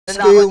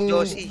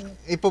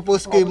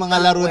ipopost ko yung mga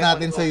laro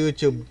natin sa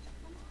YouTube.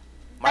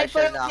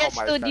 Marshall na ako,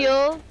 Marshall. Studio,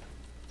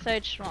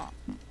 search mo.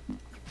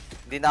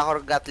 Hindi na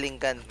ako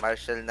Gatling gun,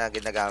 Marshall na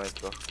ginagamit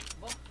ko.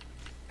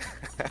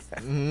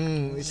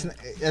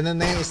 Ano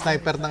na yung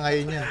sniper na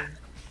ngayon yan?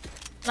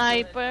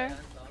 Sniper?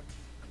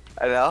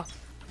 Ano?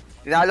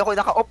 Tinalo ko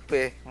naka-op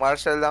eh.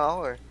 Marshall lang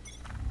ako eh.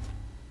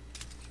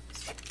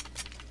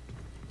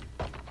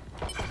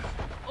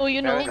 Oh,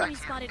 you know.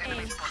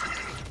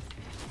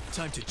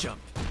 Time to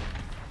jump.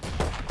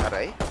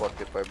 Aray,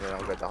 45 na lang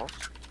agad ako.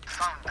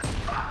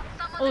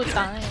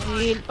 Utang,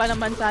 heal pa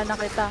naman sana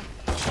kita.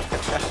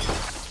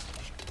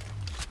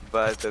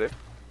 Bad trip.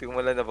 Hindi ko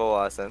mala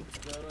nabawasan.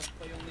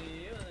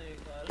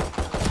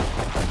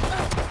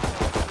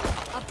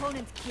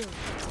 Opponent kill.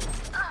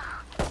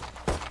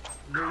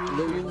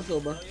 Low yung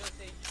soba.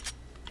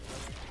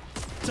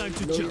 Time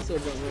to Low jump. yung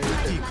soba.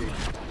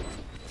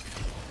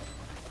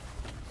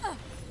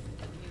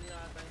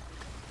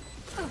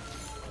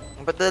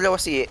 Ba't dalawa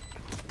si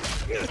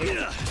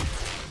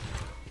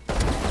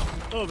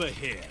Over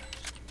here.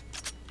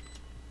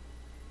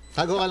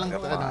 Tago ka lang,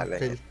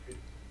 Phil.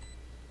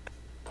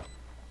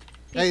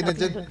 Ay,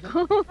 nandiyan.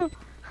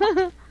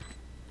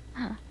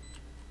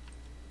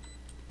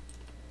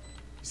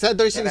 Sa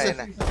doors yung isa.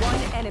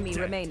 One enemy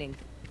remaining.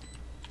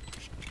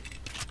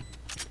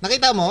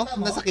 Nakita mo?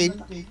 Nasa cave?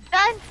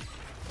 Saan?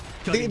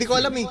 Di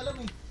ko alam eh.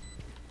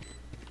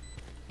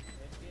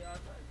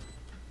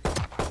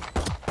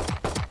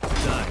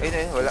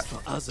 Ayun, wala.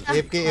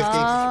 AFK.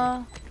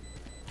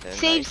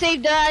 Save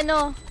the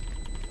ano.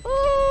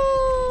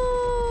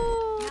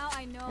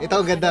 Ito,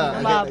 ang ganda.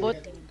 Mabot.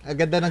 Ang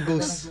ganda ng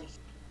goose.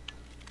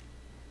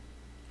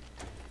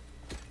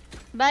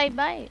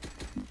 Bye.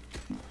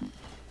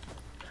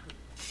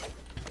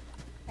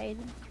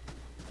 Ayun.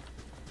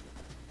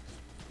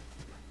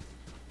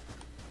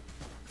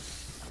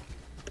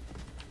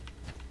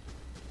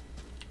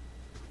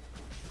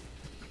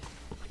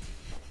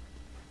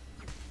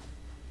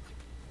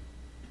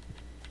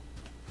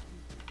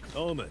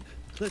 Omen,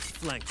 let's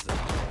flank them.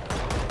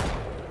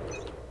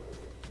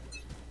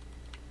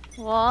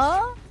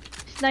 What?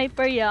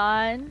 Sniper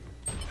yan?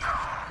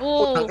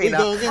 Oh,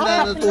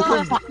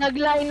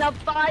 nag-line up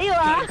pa kayo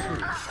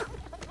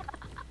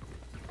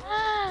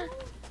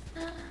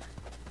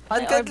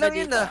Handcard lang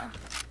yun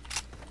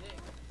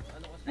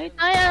Ay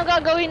tayo, ano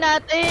gagawin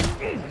natin?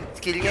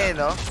 Skill nga eh,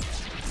 no?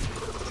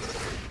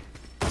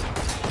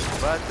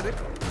 Bad trip.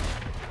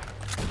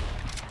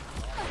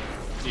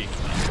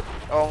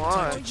 Oo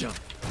nga eh.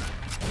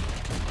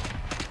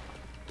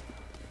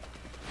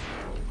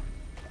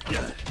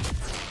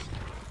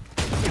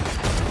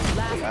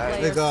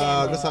 Ay,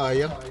 gago,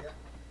 sayang.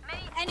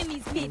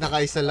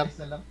 Nakaisa lang.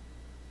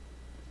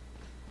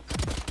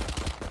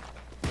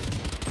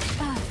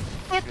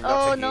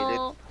 Oh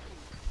no.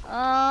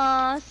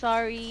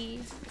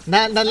 Sorry.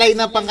 Na-line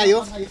na pang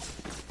kayo?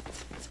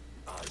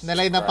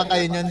 Na-line na pang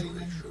kayo nyon?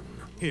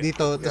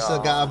 Dito,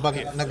 tapos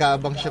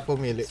nag-aabang siya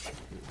pumili.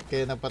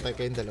 Kaya napatay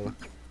kayong dalawa.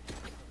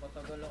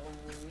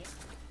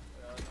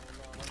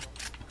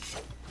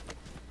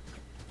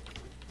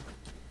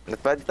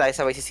 Pwede tayo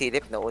sabay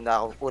sisilip, no?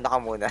 Una ka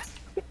muna.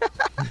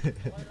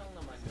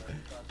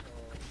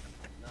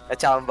 At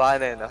chamba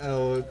na yun, no?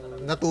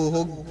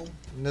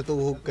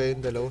 Natuhog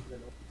kayong dalawa.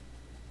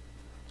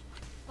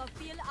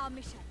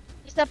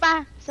 Isa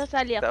pa,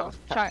 sasali ako.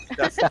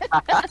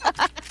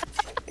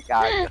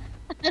 Char.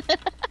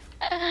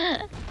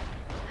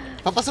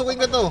 Papasukin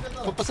ko to.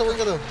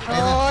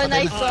 Oh,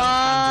 nice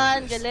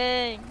one.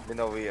 Galing.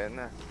 Binawian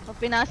na.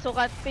 Pinasok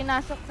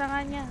na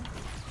nga niya.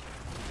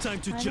 Time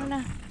to jump.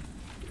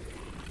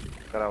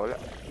 Tara, wala.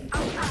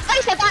 Ay,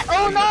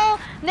 oh no!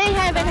 Nay,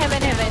 heaven.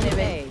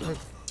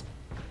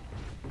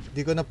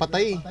 Di ko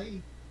napatay.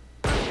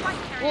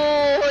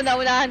 Oh,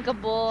 naunahan ka,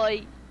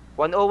 boy.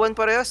 101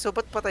 parehas, so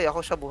ba't patay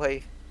ako sa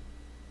buhay?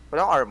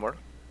 Walang armor?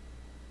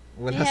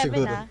 Wala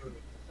siguro.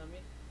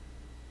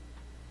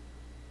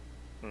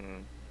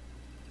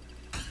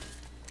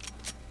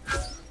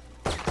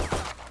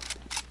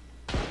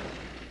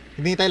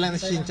 Hinihintay lang na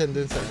Shinchan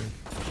dun sa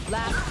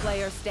Last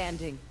player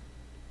standing.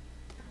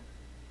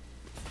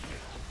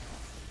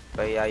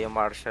 Kaya yung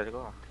Marshall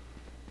ko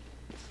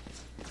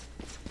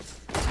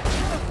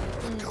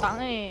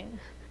Tangi.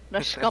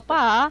 Rush ka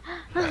pa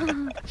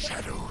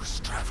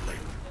Shadows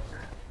traveling.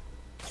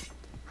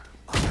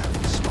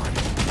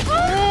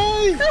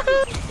 Ay!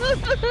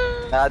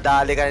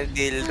 Nadali ka ng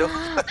dildo.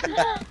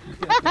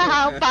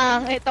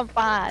 Pangit ang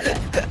pangalan.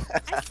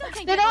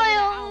 Pero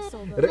yung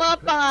mga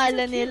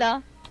pangalan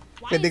nila.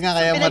 Pwede nga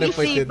kaya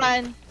ma-report yun.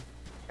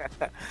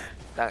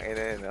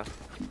 Tangina yun, no?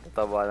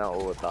 Taba ng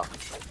utak.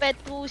 Pet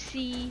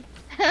pussy.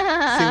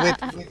 Si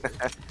Wet.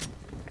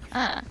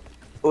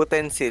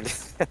 Utensil.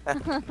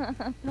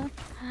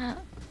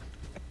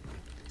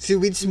 Si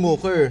Weed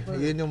Smoker.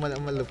 Yun yung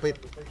malupit.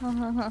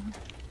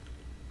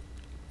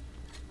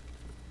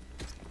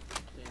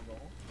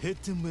 Hit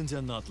them when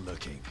they're not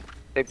looking.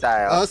 Save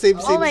tayo. Oh, save.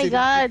 Oh my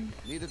God.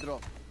 Need a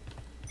drop.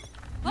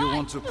 You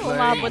want to play?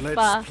 Umabot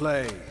pa. Let's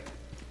play.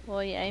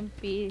 Boy, I'm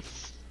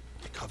pissed.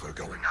 Cover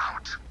going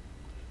out.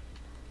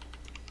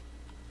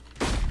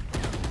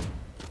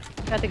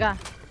 Teka.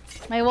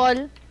 May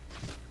wall.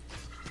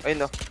 Ayun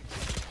no.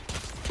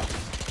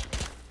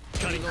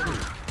 Cutting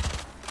through.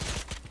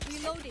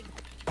 Reloading.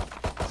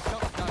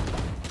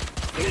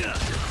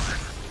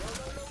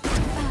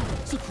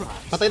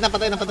 Surprise. Patay na.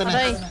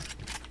 Patay.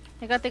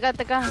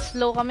 Teka.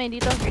 Slow kami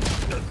dito.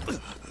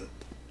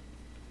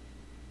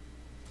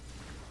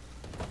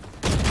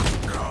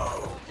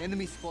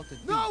 Enemy spotted.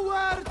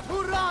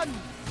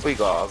 Uy,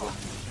 gago.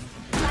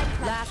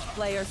 Last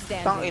player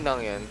Tang standing. inang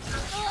yan.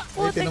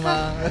 Ay, tinama.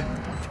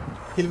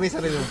 Heal mo yung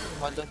sarili mo.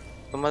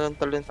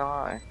 Tumalon-talon na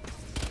nga eh.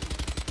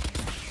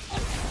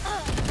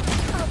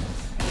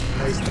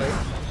 Nice try.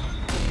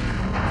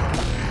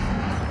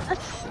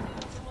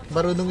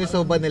 Marunong yung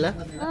soba nila?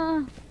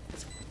 Ah.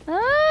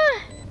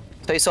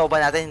 So,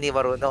 isoba natin, hindi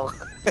marunong.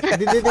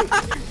 Hindi.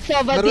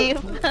 Soba deep.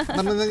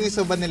 Marunong yung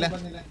soba nila.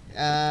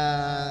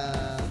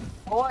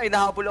 Oo, ay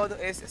nahabol ako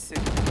ng SS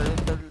eh.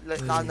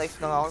 Naka-knife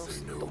na nga ako.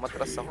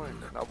 Tumatras ako eh.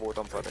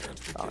 Naabutan pa rin.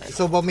 Okay.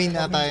 Soba main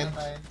ata yun.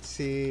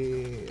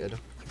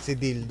 Si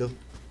Dildo.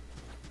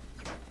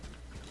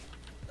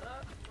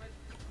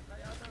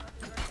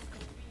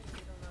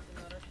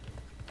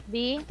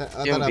 B.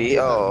 Yung B,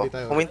 oo.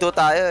 Huminto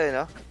tayo eh,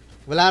 no?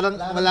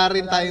 Wala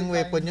rin tayong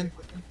weapon yun.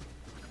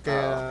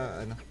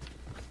 Kaya,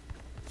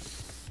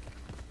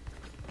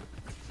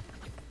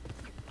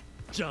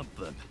 Jump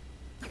them.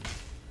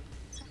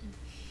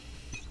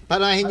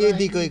 Panahin nyo yung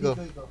decoy ko.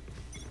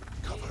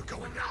 Cover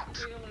going out.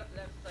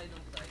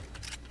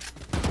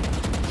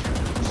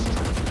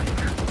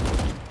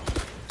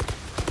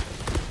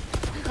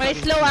 May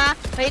slow ah.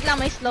 Wait lang,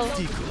 may slow.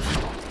 Decoy.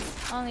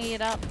 Ang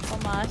hirap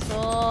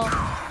pumasok.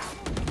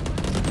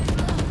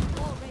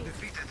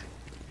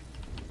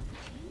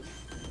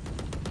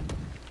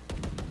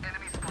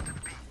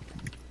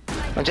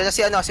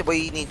 Nandiyan na si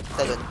Boy ni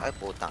Talon. Ay,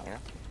 putang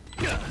ina.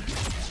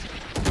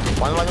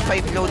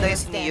 115 low na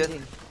yung Neon.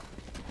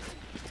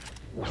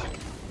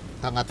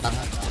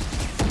 Tanga-tanga.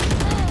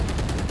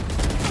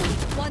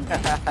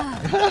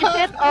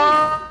 Shit,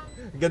 oh.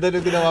 Ganda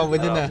nung ginawa mo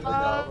dyan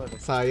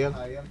Sayang.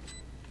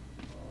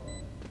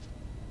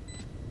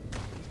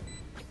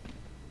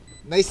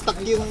 Na-stuck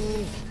yung...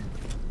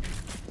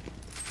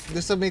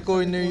 Doon sa may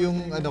corner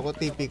yung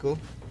TP ko.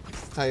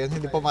 Sayang,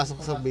 hindi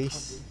pumasok sa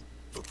base.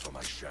 Look for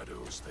my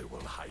shadows, they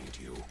will hide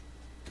you.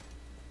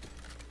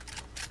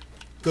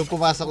 Kung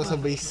pumasok ko sa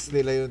base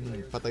nila yun,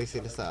 patay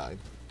sila sa akin.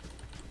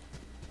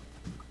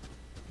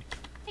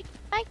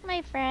 Like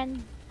my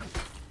friend.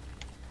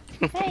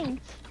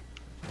 Thanks.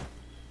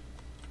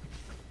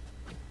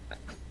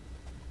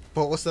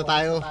 Focus na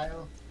tayo.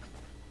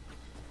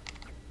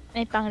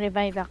 May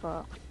pang-revive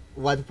ako.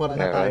 1-4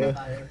 na tayo.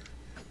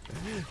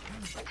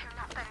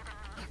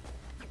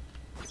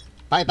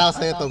 Pakita ko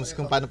sa'yo, Toms,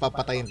 kung paano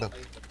papatayin to.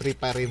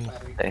 Prepare mo.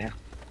 Ayan.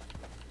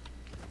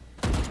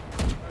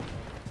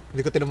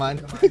 Hindi ko tinamaan.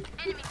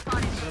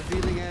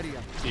 Revealing area.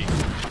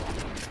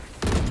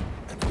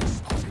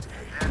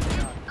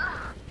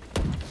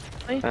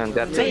 Uy,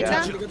 Andyan wait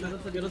siya. lang.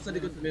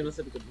 Meron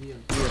sa likod. Yan.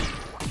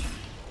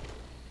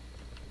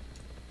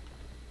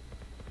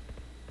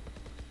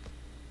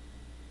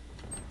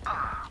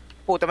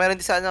 Puta, meron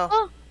din sa ano.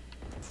 Oh.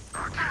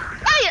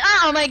 Ay!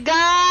 Oh my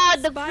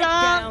god! The Spike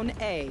block! down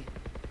A.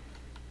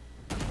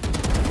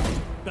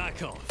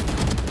 Back off.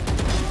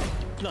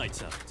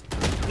 Lights out.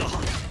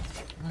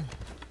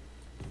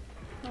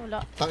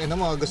 Wala. Tangina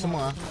mo, gusto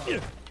mo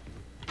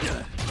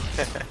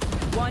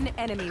One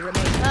enemy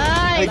remaining.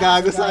 Ay, Ay!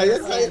 gago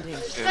sayang.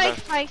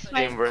 Spike.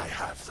 Chamber. I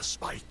have the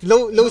spike.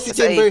 Low si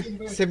Sa Chamber.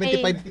 Ay,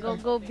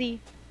 75. go B.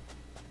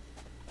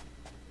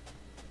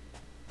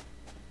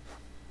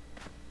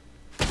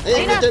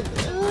 Ay, Ayun na. dyan.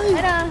 Ay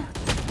na.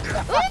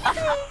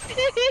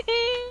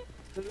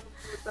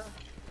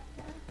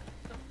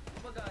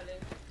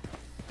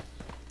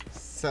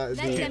 Sa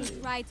Let them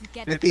try to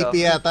get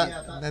TP yata.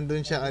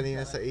 Nandun siya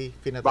kanina sa A.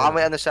 Pinatay. Baka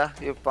may ano siya,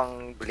 yung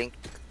pang blink.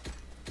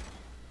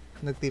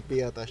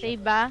 Nag-TP yata siya.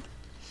 Save ba?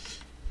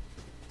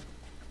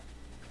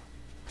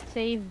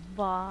 Save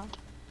ba?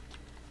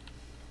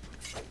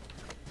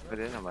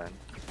 Pwede naman.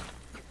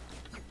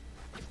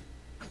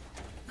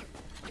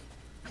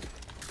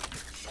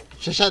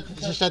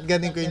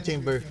 Shotgunning ko yung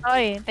Chamber.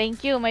 Oy,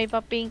 thank you. May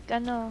pa-pink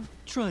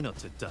Try not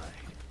to die.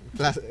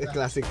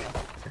 Classic.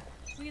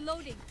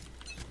 reloading.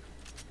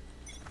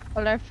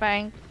 Color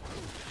Frank.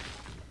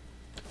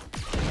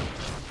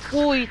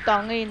 Uy,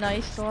 tangi.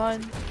 Nice one.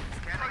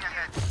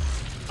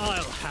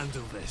 I'll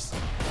handle this.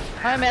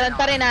 Ay, meron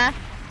pa rin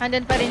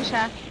Andun pa rin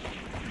siya.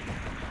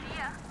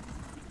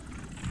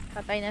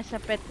 Patay na sa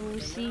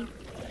Petusi.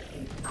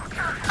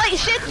 Ay,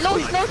 shit!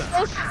 Close.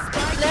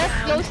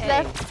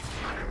 Left.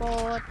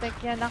 Potek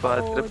yan ako,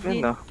 Bad trip Odin. yun,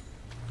 no?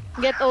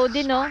 Get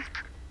Odin, no?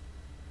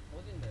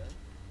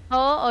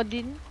 Oo,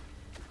 Odin.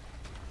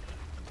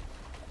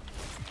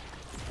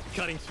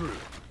 Cutting through.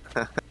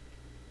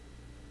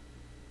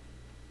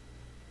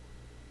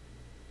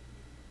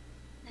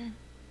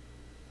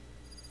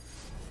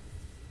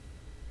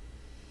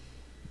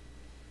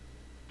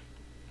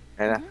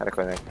 Ayan na,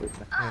 reconnected.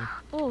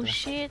 Yan. Oh,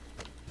 shit.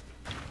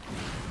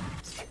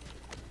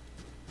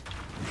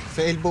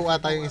 Sa elbow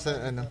ata yung isa,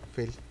 ano,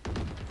 fail.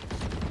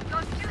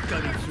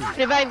 Cutting through.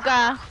 Revive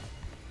ka.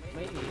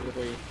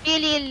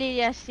 Heal,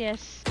 yes,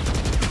 yes.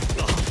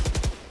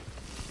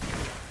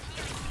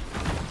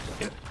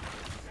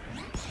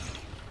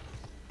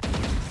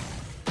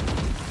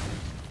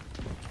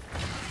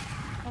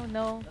 Oh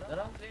no.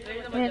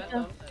 Ito.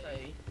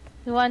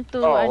 You want to,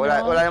 Oh, ano,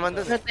 wala naman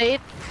dun.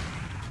 rotate?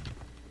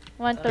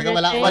 Want to Teka,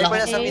 wala Viper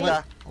nasa akong, mid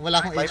ah. wala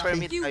akong Viper HP.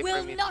 mid, You Viper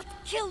will mid. not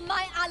kill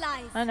my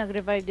allies. Ah,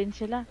 nag-revive din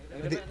sila.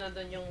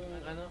 Nandun yung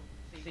ano,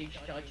 sage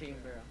tsaka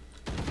chamber.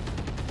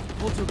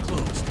 Portal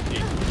closed.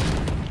 In.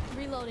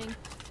 Reloading.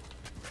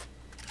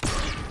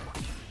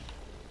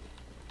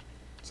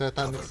 Sa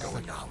tamis.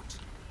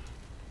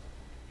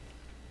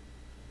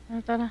 Ano,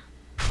 tara.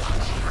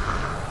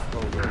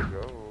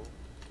 Go.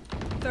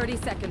 30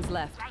 seconds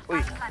left. Uy.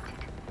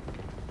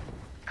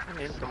 Ano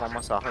yun?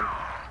 Tumama sa akin.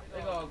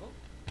 Ay, gago.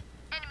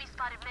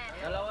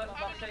 Dalawa,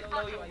 backside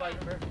low yung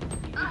Viper.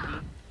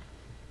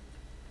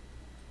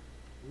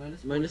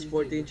 Minus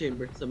 14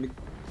 chamber sa mid.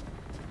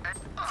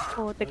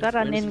 Oh, teka,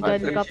 run and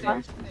gun ka pa.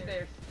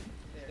 Stairs.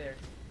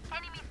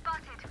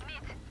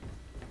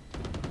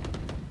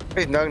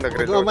 Ay, Taguan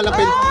nag-reload.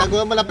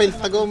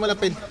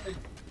 malapil.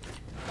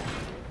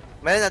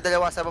 Meron na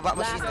dalawa sa baba.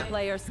 Machine. Last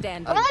player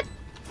standing. What?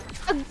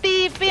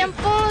 Nag-TP ang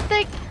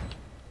putik.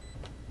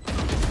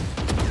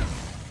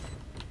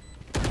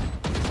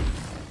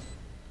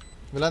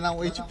 Wala na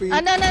akong HP.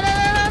 Ano.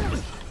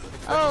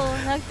 Oh,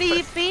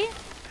 nag-TP.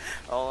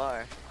 Oo nga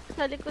eh.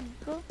 Sa likod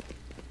ko.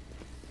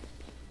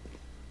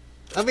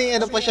 May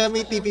ano pa siya,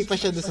 may TP pa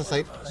siya doon sa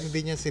site. Hindi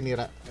niya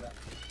sinira.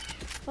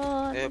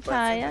 Oh, Eh,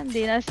 sayang.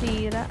 Hindi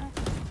nasira.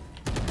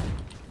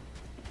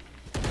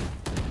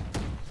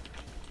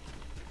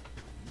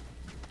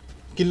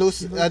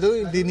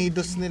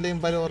 Dinidos nila yung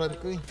Valorant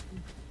ko eh.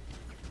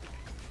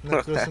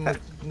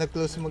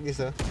 Nag-close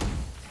mag-isa.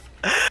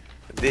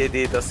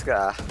 Didos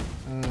ka ah.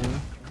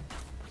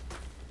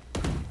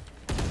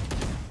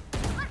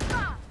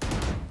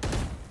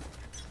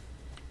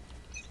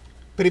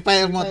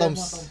 Prepare mo,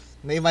 Toms.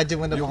 Na-imagine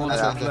mo na ba kung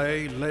nasaan ka?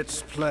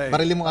 Let's play.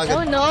 Barili mo agad.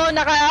 Oh no!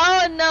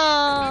 Oh no!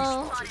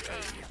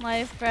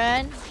 My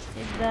friend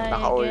is dying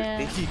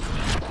Naka-ulti. again.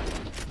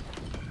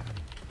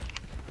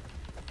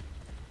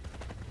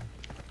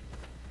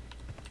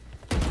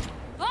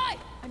 Hi!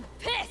 I'm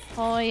pissed!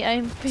 Hoy,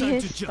 I'm Time to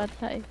pissed. jump.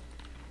 Patay.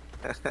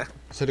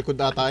 Sa likod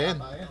ata yan.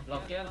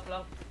 Flank yan,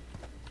 flank.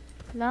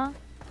 Lang?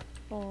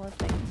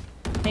 Patay.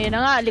 Ayun na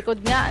nga, likod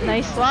nga.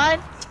 Nice one.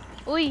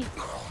 Uy!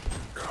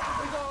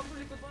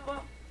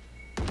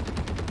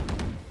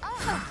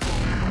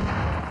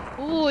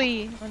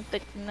 Uy!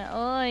 Muntik na,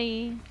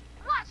 oy.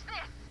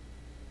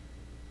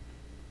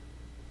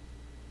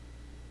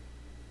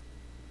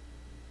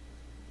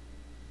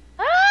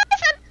 Ah!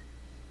 Saan?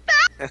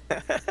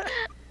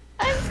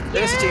 I'm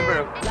There's scared! chamber.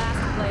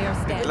 Last player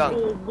standing. Lang.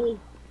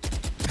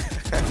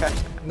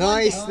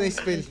 Nice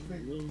fail.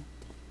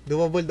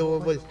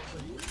 Double.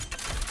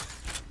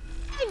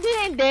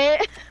 Hindi.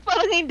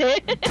 Parang hindi.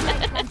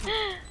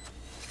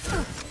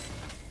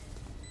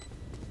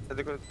 Sa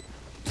likod.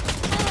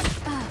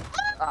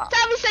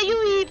 Sabi sa'yo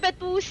eh,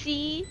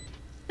 Petusi.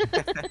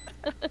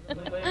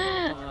 Ano ba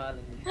yung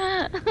pangalan niya?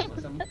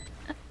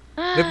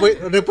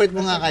 Report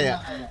mo nga kaya.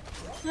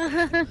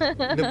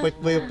 Report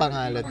mo yung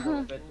pangalan.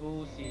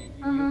 Petusi.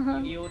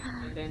 Cute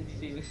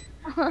utensils.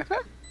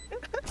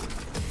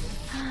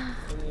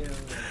 Ano yun?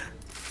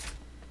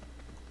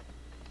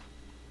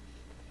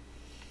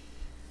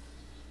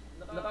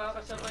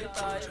 Nakakasabay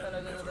tayo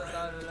talaga,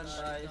 natatalo lang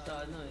tayo sa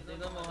ano eh.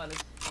 Tignan mo, halos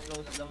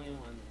close lang yung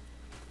ano.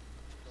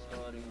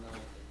 Scoring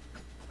natin.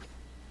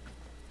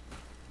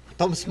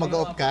 Toms,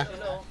 mag-off ka.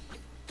 Hello?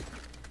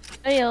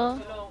 Ayo.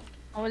 Hello?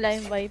 Wala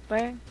yung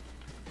Viper.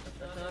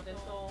 Tapos natin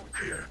to.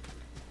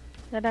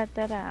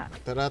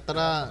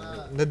 Tara.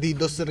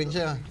 Nadidos rin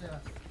siya.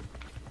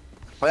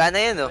 Wala na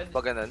yun oh.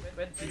 Pag ganun.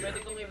 Pwede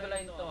kong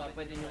i-blind to ah.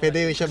 Pwede nyo. Pwede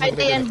yun siya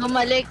Pwede yan mag-report.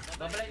 bumalik.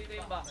 Bablind ko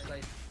yung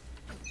backside.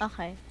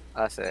 Okay.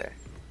 Ase.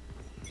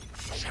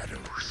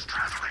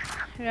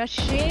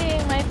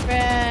 Rushing, my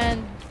friend.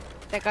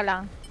 Teka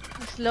lang.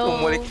 Slow.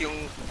 Umulik yung...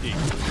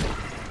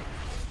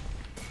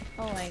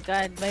 Oh my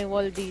god, may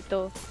wall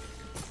dito.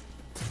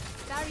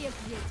 Barrier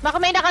here. Baka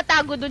may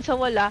nakatago dun sa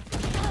wall ah.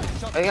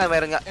 Ayun nga,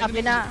 meron nga.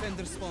 Sabi na.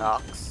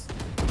 Knocks.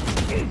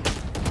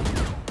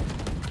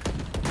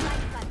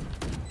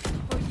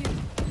 For you.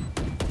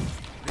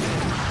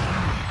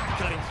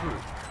 Cutting through.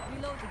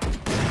 Reloading.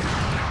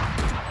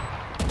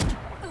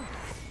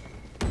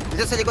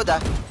 Dito sa likod ah.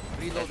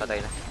 Reload. Patay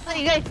na. Ay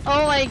guys,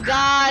 oh my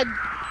god.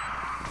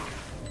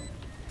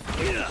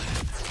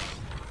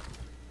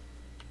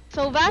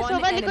 Soba, One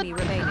likod. enemy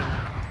remaining.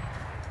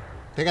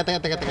 Teka.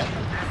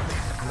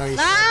 Nice.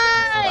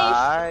 Nice!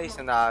 Nice,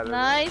 nanalo.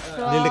 Nice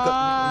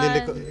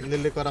one.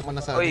 Lilikor ako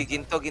na sa... Uy,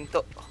 ginto.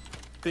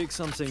 Pick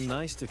something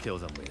nice to kill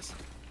them with.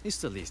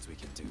 It's the least we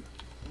can do.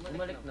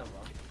 Bumalik na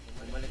ba?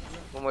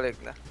 Bumalik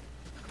na.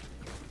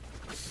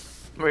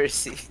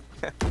 Mercy.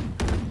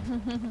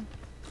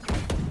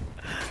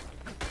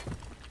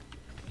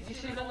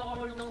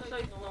 hold ng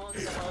site, no?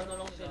 Ano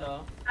lang sila.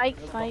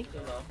 Spike.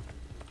 Sila.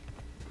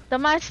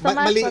 Tomas,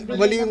 Mali, pabili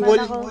mali yung naman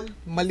wall. ako.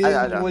 Mali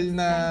yung wall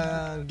na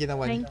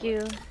ginawa niya. Thank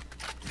you.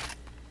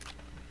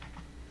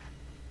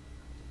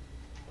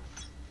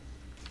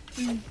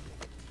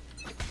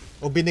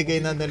 O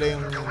binigay na nila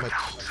yung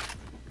match.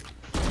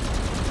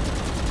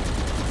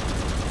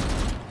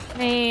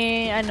 May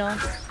ano,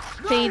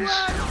 sage.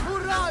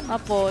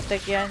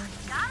 Apotek yan.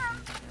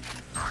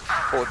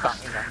 Putang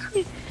ina.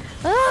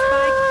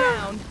 Spike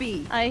down B.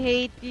 I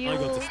hate you. I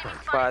got the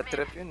spike. Bad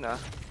trip yun ah.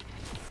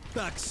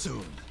 Back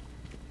soon.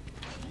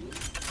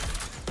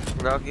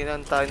 Lagi na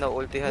tayo na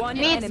ultihan. One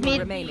Mid, enemy mid.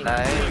 remaining.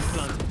 Nice.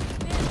 Planted.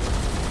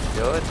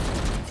 Yun.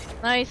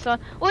 Nice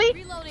one. Uy!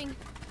 Reloading.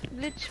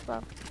 Glitch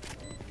pa.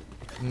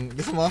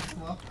 Gusto mo?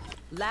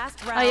 Last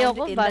round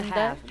Ayoko, in the banda.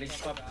 half. Glitch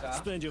pop ka.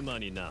 Spend your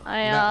money now.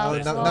 Ayaw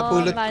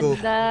napulot ko.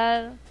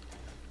 Vandal.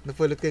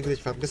 Napulot ko yung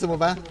glitch pop. Gusto mo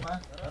ba?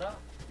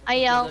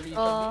 Ayaw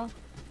ko.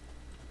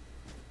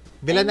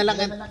 Bilan na lang.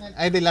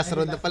 Ay, di last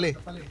round na pala eh.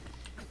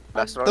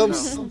 Last round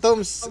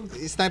Toms,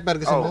 sniper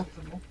gusto mo?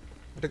 Oh.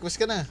 Request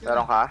ka na.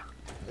 Meron ka?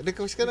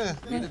 Request ka na.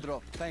 Need a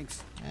drop,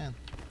 thanks. Ayan.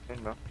 Yun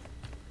no?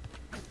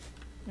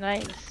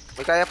 Nice.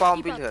 May kaya pa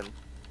akong bilhin.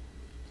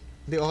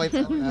 Hindi, okay,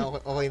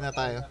 okay na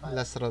tayo.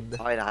 Last round.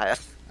 Okay na kaya?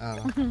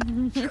 Oo.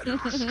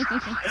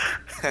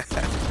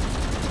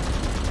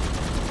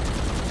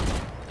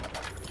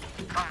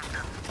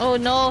 Oh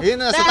no. Ayun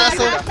na, sa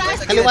taso.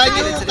 Kaliwa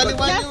nyo,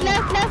 kaliwa nyo.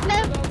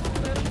 Left.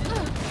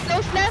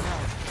 Close left.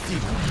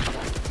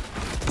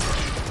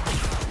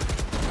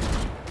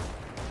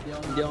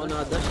 Hindi ako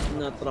nakadash,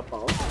 na-trap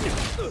ako.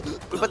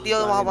 Uy, ba't di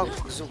ako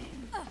makapag-zoom?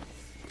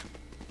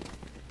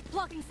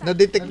 Blocking sight.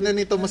 Na-detect na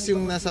ni Tomas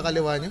yung nasa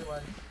kaliwa nyo.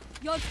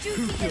 Your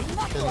duty is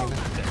not Kanina.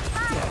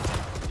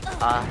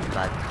 Ah,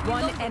 bad.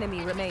 One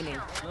enemy remaining.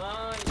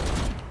 Nice.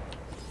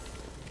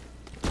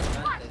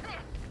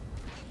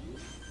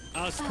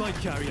 Our spike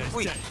carrier is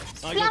Uy. dead.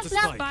 I got the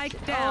spike. Spike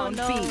down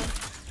no. B.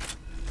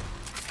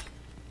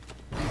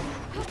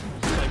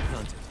 Spike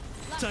planted.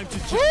 Time to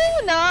jump.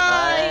 Woo!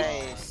 Nice.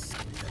 Nice.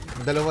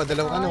 Dalawang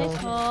ano.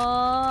 Nice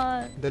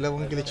one.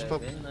 Dalawang glitch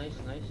pop. Nice.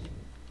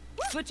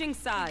 Switching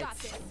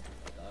sides.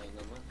 Tayo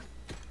naman.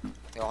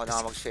 Ayoko na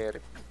nga mag-share.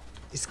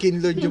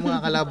 Skin lord yung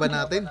mga kalaban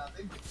natin.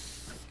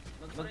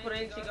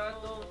 Mag-frenzy ka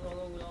to.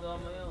 Kung gusto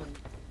mo yun.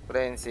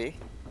 Frenzy.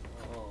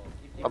 Oo.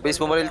 Mabilis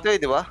mo maril to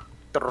eh, di ba?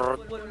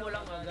 Trrrr. Ipon mo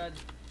lang agad.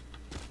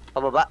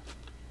 Pababa.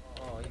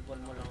 Oo, ipon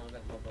mo lang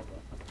agad pababa.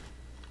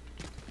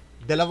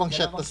 Dalawang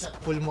shot, tapos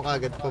pull mo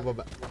kagad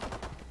pababa.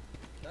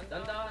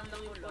 Dandahan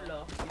lang yung pull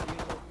ah. Hindi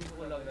yung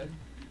pull agad.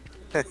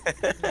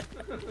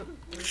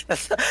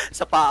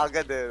 Sa paa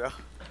agad eh, no?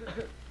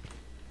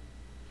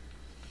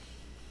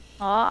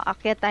 Oh,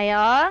 akyat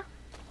tayo.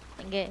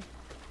 Sige.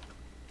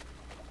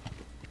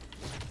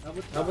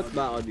 Abot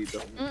ba ako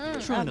dito?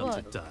 Try not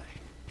Abot. to die.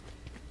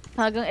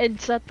 Hagang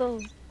EDSA to.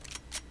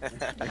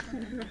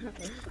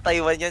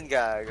 Taiwan yan,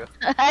 gago.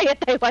 Ay,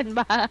 Taiwan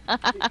ba?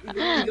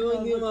 Ikaw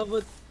hindi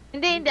umabot.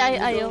 Hindi,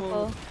 ayaw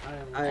ko.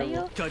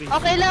 Ayaw. Cutting.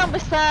 Okay lang,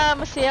 basta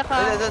masaya ka.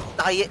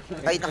 Kahit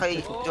na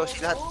kay Joshy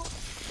lahat.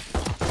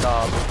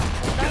 Stop.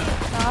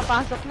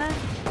 Nakapasok na.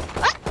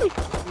 Ay!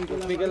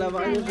 May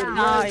kalaban kayo sa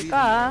Ay ka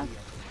ah.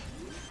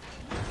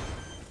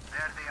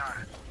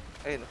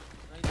 Ayun.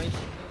 Nice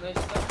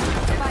ka.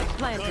 Spike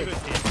planted.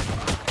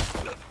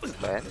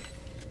 Ben?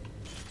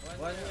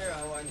 One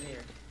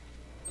here.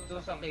 Ito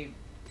sa cave.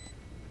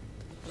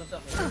 Ito sa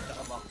cave,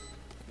 tsaka box.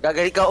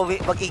 Gagaling ka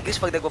mag-English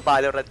pag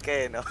nagpa-Valorant ka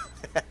eh, no?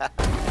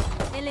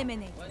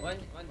 eliminate.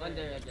 One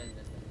there, dyan.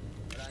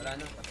 Wala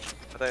na.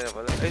 Patay na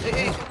pala.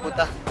 Ay,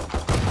 puta.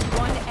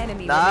 One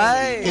enemy remaining.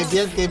 Nice!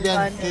 Cave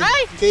yan.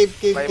 Ay! Cave.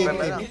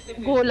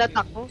 Gulat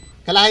ako.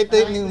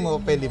 Kalahati mo,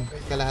 Pelim.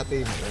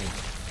 Kalahati mo.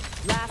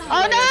 Last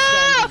Oh no! player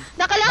standing.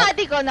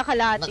 Nakalahati ko,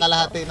 nakalahati.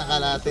 Nakalahati.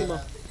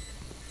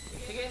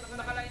 Sige,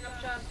 naka-line up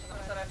siya.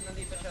 Nakasarap,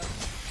 nandito siya.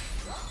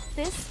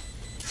 This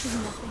is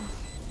nothing.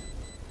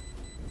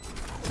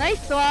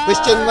 Nice one!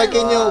 Question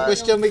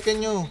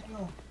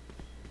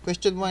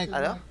mark.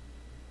 Ano?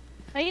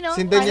 Ayun o.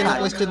 Sindan niya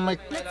ng question mark.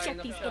 Let's check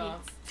these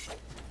idiots.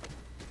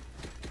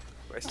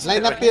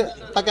 Line up yun.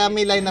 Pagka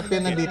may line up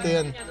yun, nandito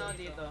yun. Yan o,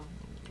 dito.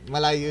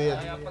 Malayo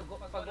yan. Kaya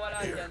pag wala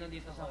dyan,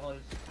 nandito sa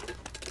halls.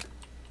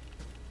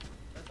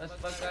 Tapos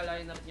pagka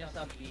line up niya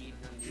sa B,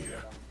 nandito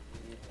lang.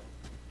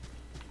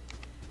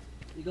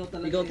 Dito.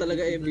 Ikaw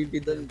talaga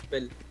MVP doon,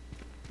 Pel.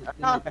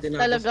 Ah,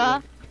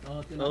 talaga?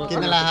 Oo.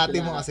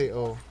 Kinalahati mo kasi,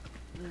 oh.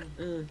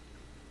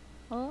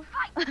 Oh?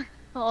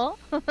 Oo?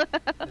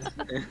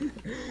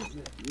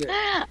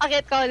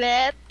 Akit ka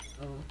ulit?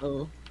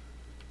 Oo.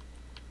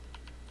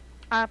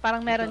 Ah,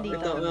 parang meron Ito,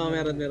 dito.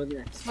 meron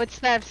niya.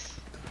 Footsteps.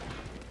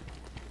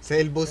 Sa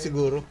elbow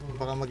siguro.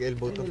 Baka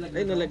mag-elbow to.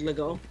 Ay, nalaglag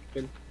ako.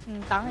 Pel.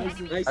 Tangi.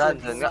 Nice.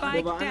 Andun nga.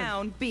 Spike Babaan na.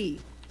 down B.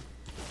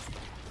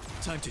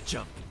 Time to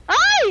jump.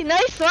 Ay!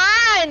 Nice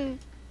one!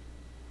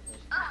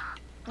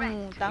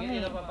 Sige, Tangi.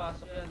 hindi na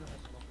papasok yan.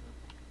 Nakasmoke na.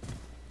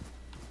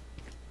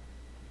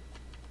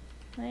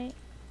 Ay.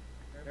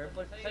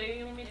 Careful. Sa'yo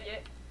yung mid, eh.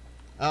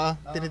 Oo,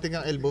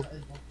 tinitingnan elbow.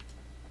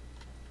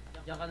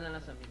 Diyan ka na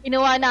lang sa mid.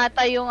 Kinuha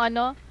nata yung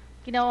ano.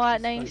 Kinuha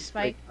na yung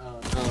spike.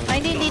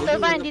 Ay, hindi dito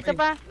pa, dito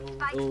pa.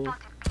 Oo.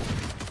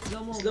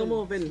 Slow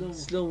mo, Pen.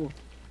 Slow mo.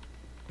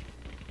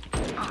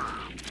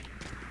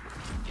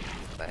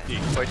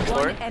 44?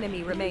 One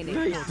enemy remaining.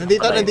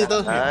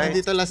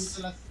 Nandito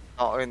last.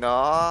 Okay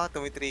na,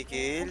 3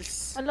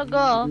 kills.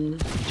 Alaga.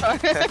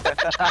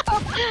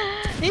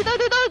 Dito.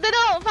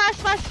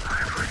 Fast.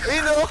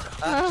 Ayun o!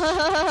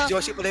 Si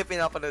Joshy pala yung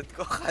pinapanood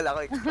ko. Akala ko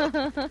ikaw.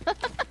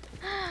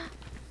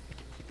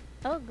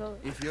 Oh, go.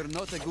 If you're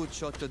not a good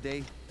shot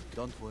today,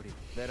 don't worry.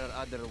 There are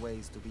other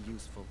ways to be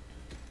useful.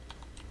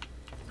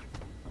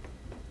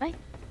 Ay.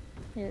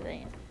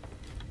 Yan.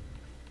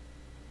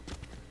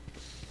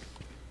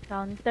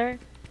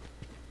 Counter.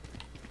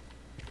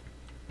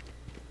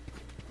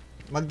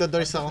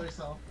 Magdo-doors ako.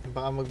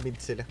 Baka mag-mid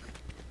sila.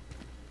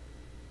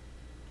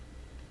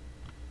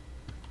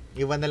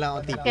 Iwan na lang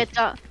ako TP.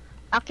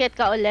 Akyat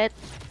ka ulit.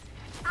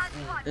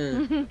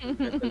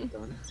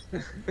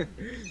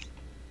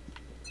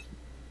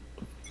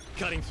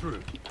 Cutting through.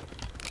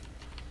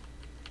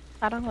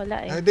 Parang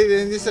wala eh.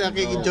 Hindi sa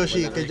kay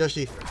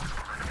Joshy.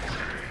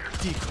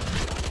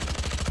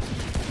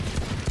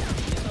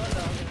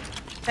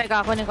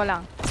 Teka, kunin ko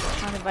lang.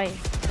 Ano ba eh?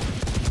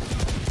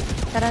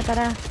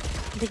 Tara.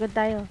 Likod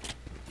tayo.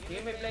 Sige,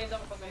 may blind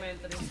ako pag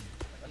entry.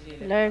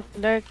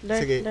 Lurk.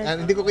 Sige,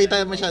 hindi ko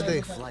kita masyado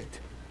eh.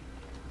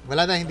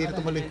 Wala na, hindi na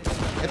tumuloy.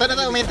 Ito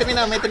na, umentry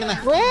na.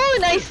 Oh,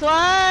 nice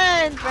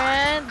one,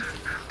 friend.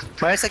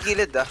 Mayroon sa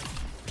gilid ah.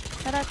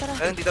 Tara.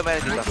 Mayroon dito.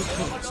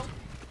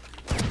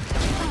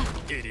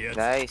 Idiot.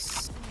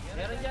 Nice.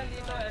 Meron dyan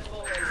dito,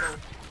 elbow.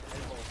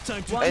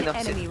 Time to One Ayun,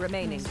 enemy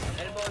remaining.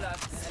 Elbow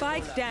last.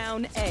 Spike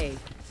down A.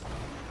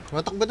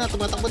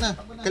 Tumatakbo na.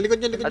 Kalikod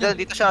niya.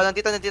 Nandito siya,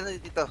 nandito.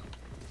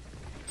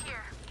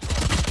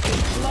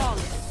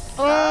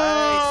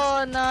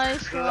 Oh,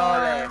 nice one.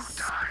 Flawless.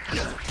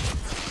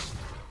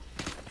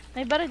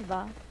 May baril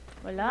ba?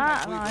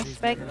 Wala, mga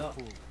spec.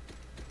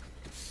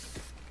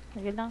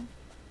 Sige lang.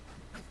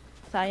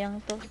 Sayang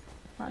to.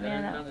 Ano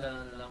yan na?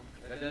 Ganun lang.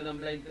 Ganda ng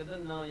blind ka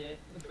dun, no? Yeah.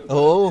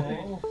 Oo.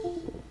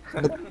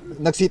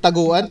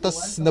 Nagsitaguan,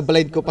 tapos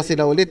na-blind ko pa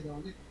sila ulit.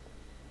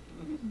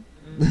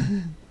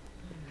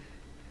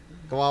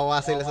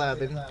 Kawawa sila sa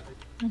atin.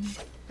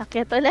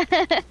 Sakit ulit.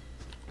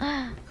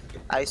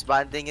 Ayos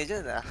banding nyo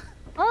dyan ah.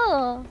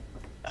 Oh.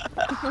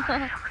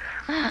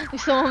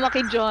 Gusto mo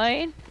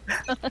maki-join?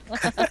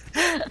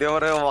 Hindi mo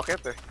rin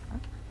umakit eh.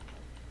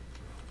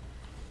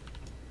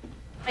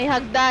 May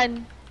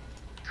hagdan.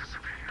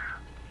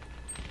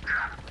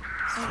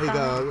 Ay,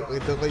 gago.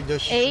 Ito kay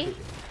Josh. A?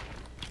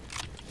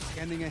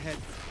 Scanning ahead.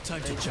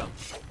 time to jump.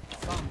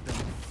 Found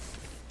them.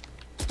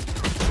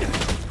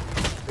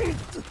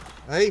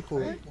 Ay,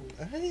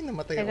 ay,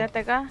 namatay ako.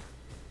 Teka.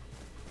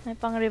 May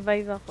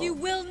pang-revive ako. You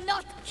will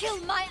not kill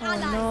my Oh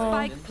ally. no.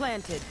 Spike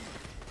planted.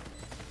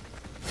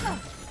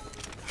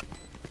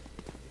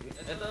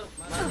 Ito,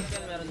 magic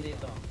yan meron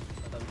dito.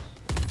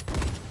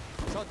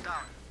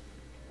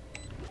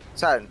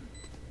 Saan?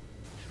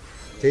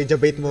 Sige,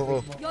 jabait mo ko.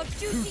 Your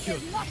duty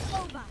is not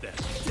over.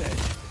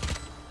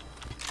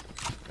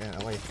 Ayan,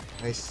 okay.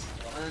 Nice.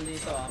 Baka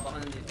nandito baka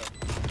nandito.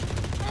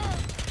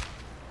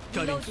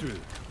 Cutting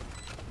through.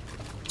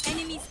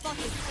 Enemy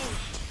spotted.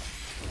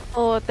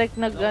 Oh, tek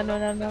nag-ano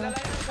na naman.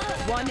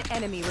 One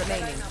enemy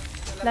remaining.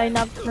 Line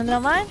up na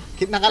naman.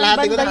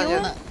 Nakalahati ko na. Banda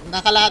yun.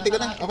 Nakalahati ko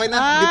na. Okay na.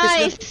 Dipis na.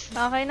 Nice!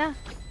 Okay na.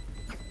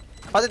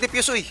 Paano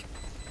defuse uy?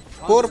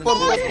 4.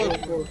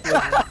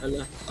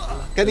 Ala.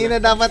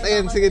 Kanina dapat,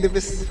 ayun. Sige,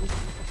 dipis.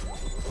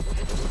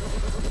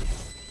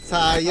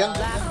 Sayang.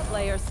 Last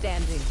player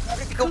standing.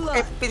 Ikaw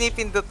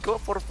pinipindot ko,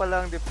 4 pa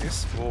lang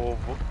defuse.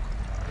 Bobo.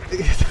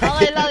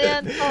 Okay lang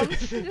yan, Tom.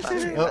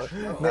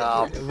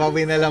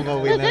 Bawi na lang.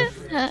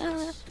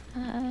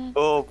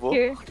 Bobo.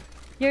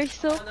 You're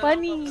so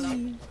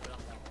funny.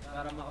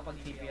 Para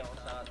makapag-TP ako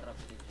sa trap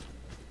stage.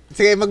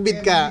 Sige,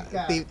 mag-mid ka.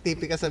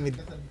 TP ka sa mid.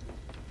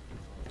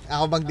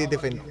 Ako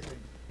magdi-defend.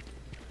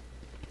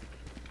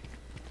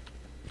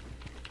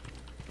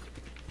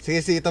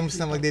 Sige, si Toms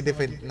na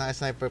magdi-defend.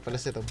 Naka-sniper pala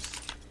si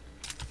Toms.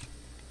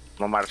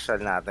 Ma-marshal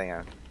natin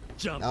yan.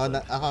 Jump.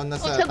 Ako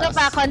nasa Usog ka taas.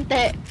 pa,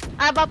 konti.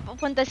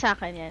 Papunta sa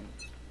akin yan.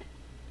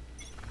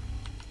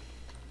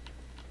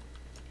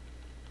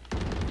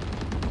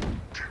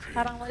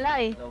 Parang wala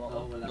eh.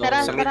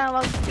 Tara,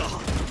 wag.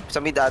 Sa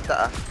mid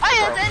ata ah.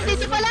 Ay,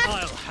 dito pala!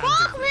 I'll Fuck,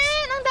 handle this.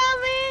 man! Ang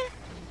dami!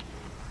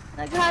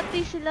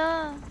 Naghati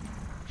sila.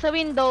 Sa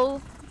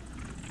window.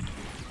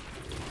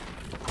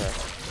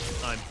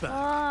 I'm back.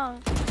 Ah.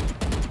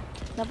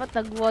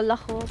 Dapat nag-wall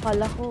ako.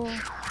 Kala ko.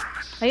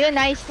 Ayun,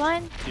 nice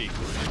one.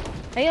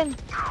 Ayun.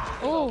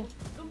 Oh.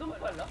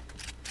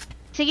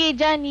 Sige,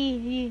 dyan.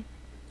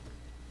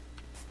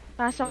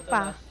 Pasok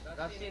pa.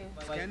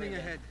 Scanning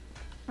ahead.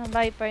 Ang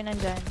Viper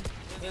nandyan.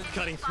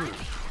 Cutting through.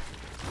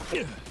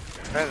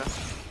 Ayun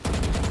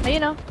ah.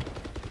 Ayun oh.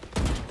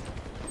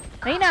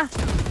 Ayun na.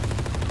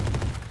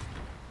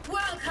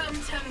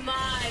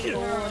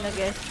 Oh,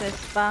 nag-SS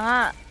pa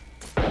nga.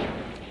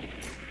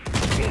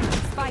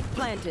 Spike Spike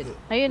planted.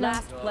 Ayun na.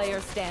 Last player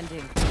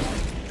standing.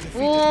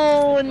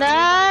 Ooh,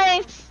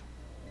 nice!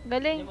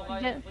 Galing. Hindi mo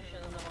kaya push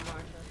yan ng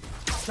naka-marshal.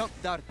 Shock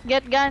dart.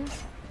 Get gun.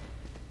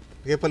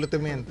 Okay, palutin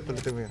mo yan.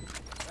 Palutin mo yan.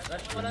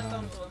 Rush mo lang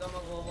Toms, huwag kang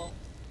mag-walk.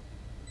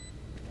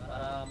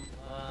 Para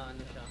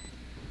ano siya.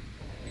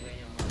 Bigay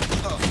niya mo.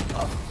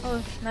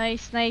 Oh,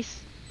 nice.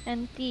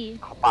 NT.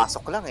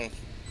 Nakapasok lang eh.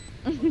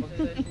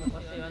 Pag-test mo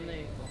kasi ano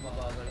eh, kung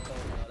mabagal ka,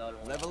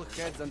 lalong Level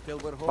heads until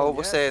we're home.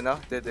 Maubos yes? eh, no?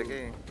 Dedeke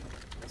eh.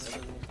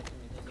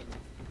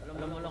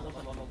 alam mo lang kung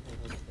saan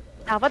mapagpupunta.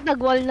 Dapat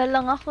nag-wall na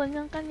lang ako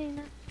niyan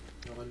kanina.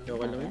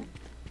 Okay lang yan.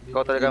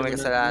 Ikaw talaga may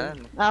kasalanan.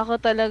 Ako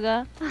talaga.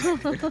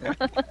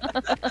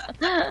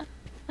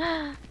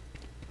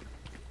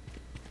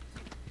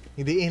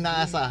 Hindi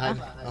inaasahan.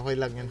 Okay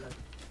lang yan.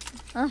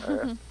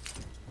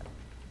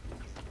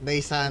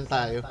 Naisahan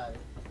tayo.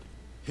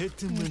 Hit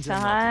him when they're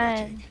not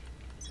Saan? looking.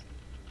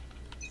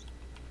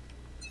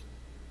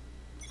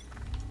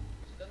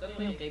 Stand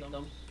mo yung cake,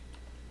 Toms.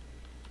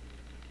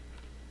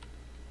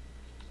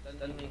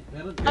 Stand mo yung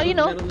Meron, Ayun,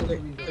 no? meron na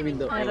sa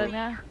window. Meron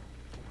na.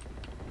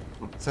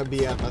 Sa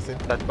biya kasi.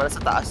 Dahil pala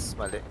sa taas,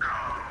 mali.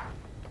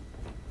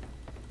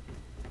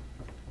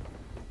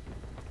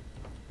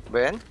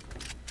 Ben?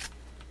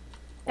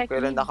 Kung Check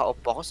kailan mid. naka-off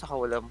ako, saka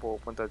walang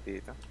pupunta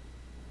dito.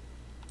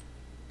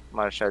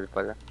 Marshall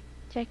pala.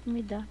 Check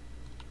mid ah.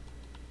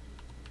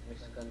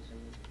 Mexican sa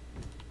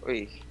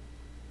Uy,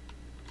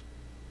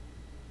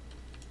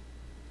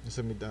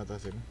 Nasa mid ata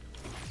sila.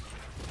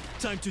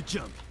 Time to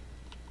jump.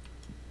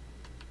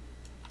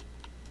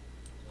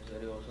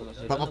 seryoso na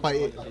sila.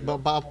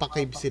 Baka pa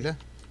cave sila.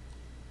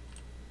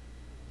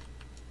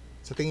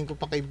 Sa tingin ko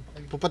pa cave.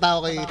 Pupunta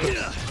ako kay ito.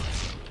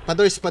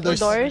 Padoors.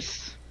 Doors.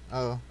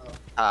 Oo.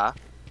 ah?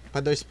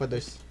 Ayun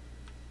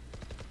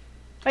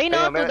Ayun,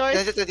 no, two doors.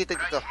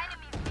 Dito.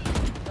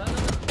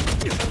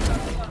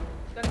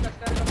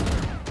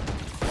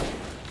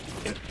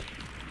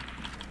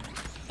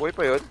 Buhay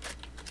pa yun?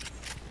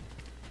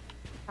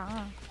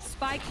 Ah.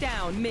 Spike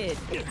down mid.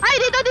 Ay,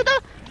 dito!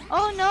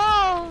 Oh no!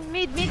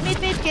 Mid.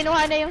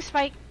 Kinuha na yung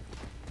spike.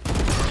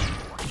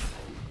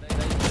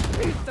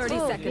 30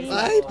 Oh, seconds. okay.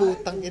 Ay,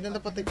 putang ina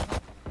na pati.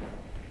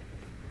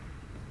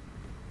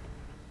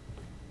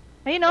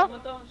 Ayun no,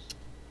 Toms.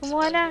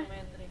 kumuha na.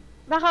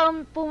 Baka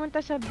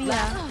pumunta sa B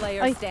Last ah.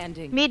 player Ay,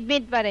 standing. mid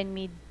pa rin,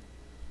 mid.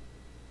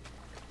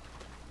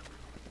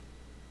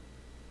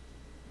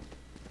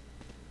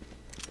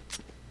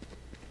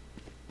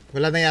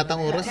 Wala na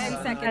yatang oras.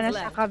 10 seconds Kana sa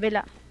left.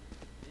 kabila.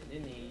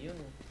 Hindi, yun.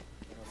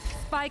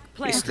 Spike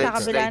planted. Sa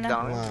kabila Slide na.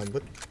 lang.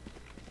 Umabot.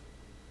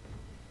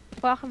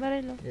 Kuha ka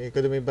baril oh. Eh, ikaw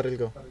na may baril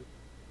ko.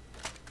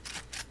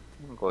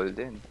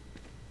 Golden.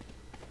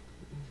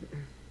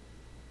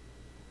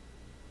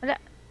 Wala.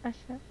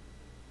 Asa?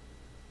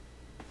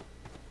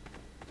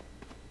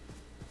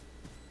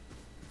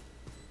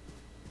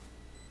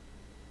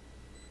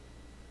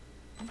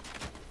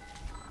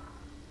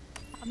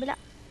 Kabila.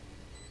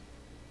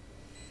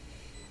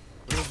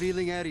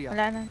 Revealing area.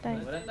 Wala na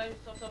tayo. Wala time,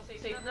 stop,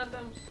 safe na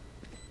Toms.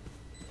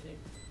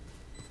 Safe.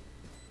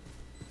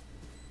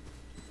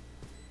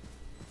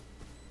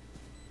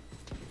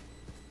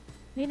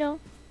 You know.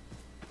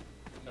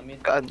 Gamit.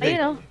 Kaan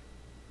Ayun oh.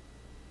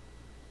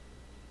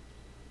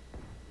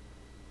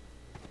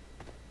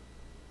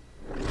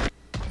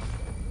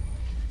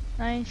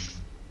 Nice.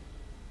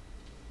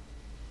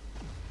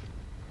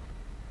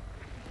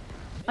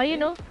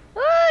 Ayun oh.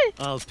 Ay!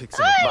 I'll pick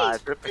some up.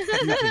 Bad trip. You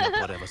clean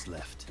up whatever's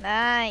left.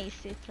 Nice.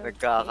 It's okay.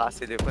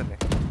 Nagkakasilipan eh.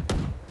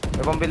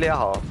 May pambili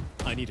ako.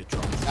 I need a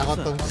drop. Ako,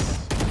 Toms.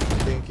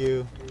 Thank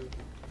you.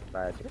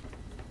 Bad trip.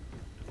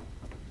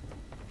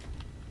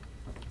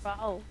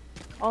 Wow.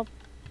 Off.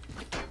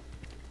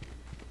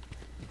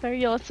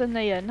 Seryoso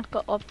na yan.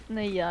 Naka-off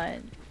na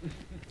yan.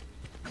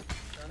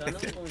 Sana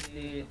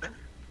complete.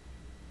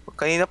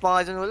 Kanina pa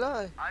nga dyan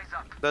wala eh.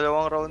 2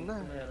 round na.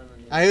 Meron na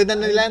dyan. Ayaw na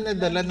nila,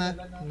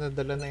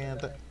 nadala na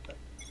yata.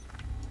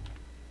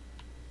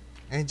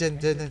 Ayun,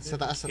 dyan, sa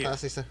taas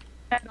isa.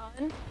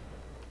 Ganon?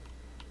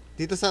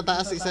 Dito sa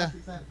taas isa.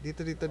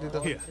 Dito.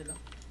 Here.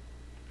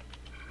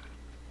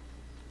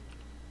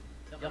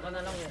 Diyan ka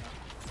na lang yan.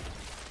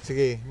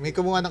 Sige, may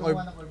kumuha ng orb.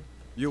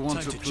 You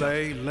want Time to to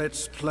play?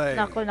 Let's play.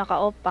 Naku,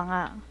 naka-off pa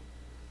nga.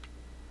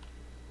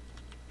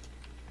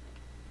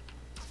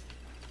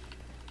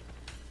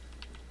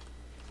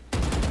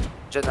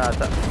 Dyan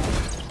ata.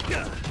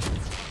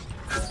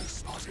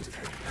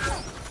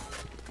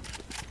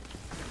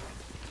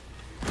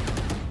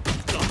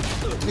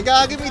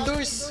 Nagagawin may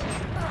doors.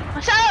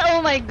 Asa?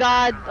 Oh my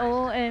god!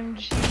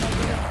 OMG.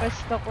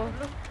 Nag-request ako.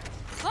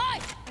 Hi!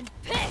 I'm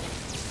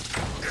pissed!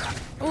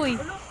 Uy!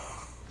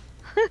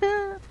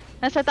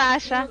 Nasa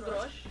taas siya.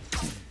 Rush.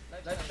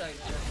 Left side.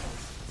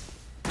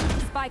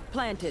 Spike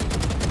planted.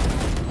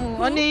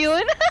 Oh, ano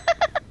yun?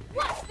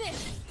 What's this?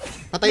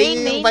 Patayin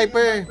niyo Main. yung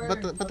Viper.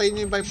 Patayin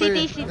niyo yung Viper.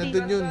 City.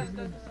 Nandun yun.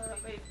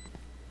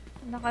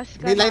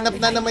 Nakascan. May line up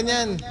na naman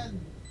yan.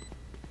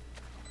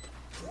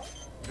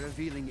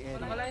 Revealing area.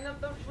 Naka-line up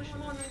daw. Push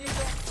mo,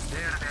 nandito.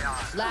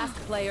 Last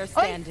player Oy,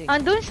 standing.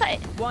 andun sa...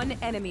 One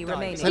enemy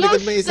remaining. Sa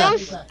likod may isa.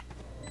 Close!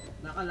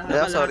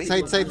 Yeah, sorry.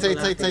 Side.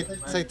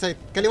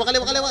 Kaliwa.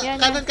 Yan,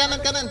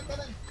 Kanan.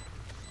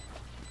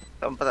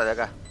 Saan pa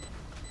talaga?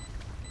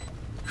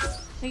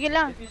 Sige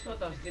lang. Defuse mo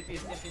to.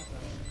 Defuse mo.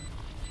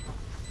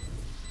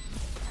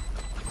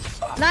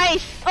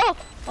 Nice! Oh!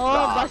 Oh,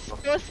 Bravo.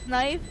 bastos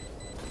knife.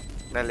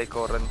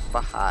 Nalikuran pa,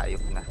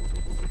 hayop na.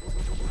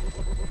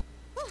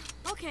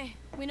 Okay,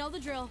 we know the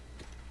drill.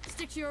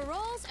 Stick to your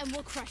roles and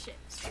we'll crush it.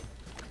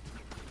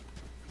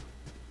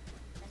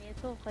 Ano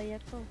ito? Kaya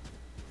to.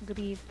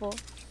 Gripo.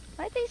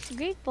 Ay, ito is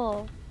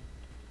gripo.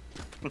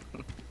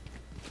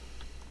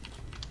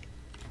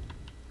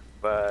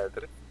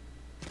 Badre.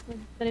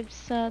 Food trip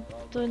sa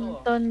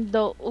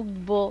Tondo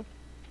Ugbo.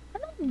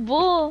 Anong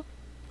ugbo?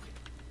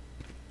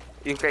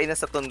 Yung kainan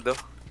sa tondo.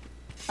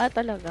 Ah,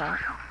 talaga?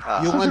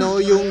 Yung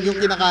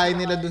kinakain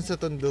nila dun sa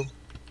tondo.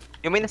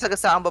 Yung may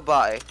nasagasaang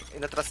babae,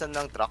 inatrasan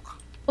ng truck.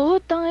 Oh,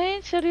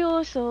 tangin.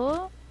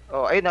 Seryoso?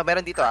 Oh, ayun na,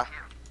 meron dito ah.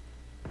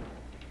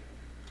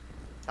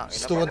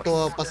 Tangina,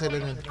 Tuwa-tuwa pa sila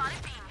nun.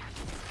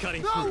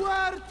 Cutting through.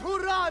 Nowhere to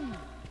run!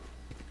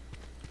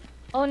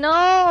 Oh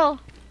no!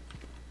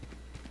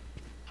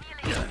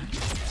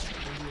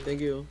 Thank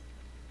you.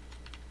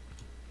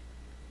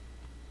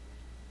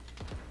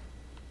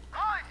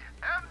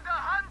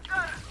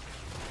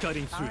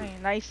 Cutting through. Ay,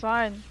 nice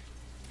one.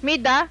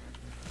 Mid ah?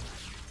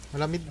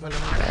 Malamid.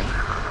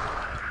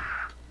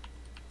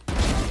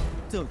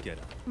 Don't get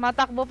up.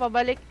 Matakbo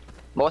pabalik.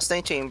 Bawas na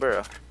yung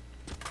chamber ah.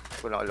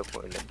 Kulang alam po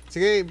ilan.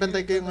 Sige,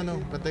 bantay ko yung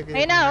ano.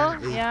 Ayun na oh.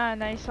 Yeah,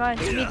 nice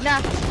one. Mid na.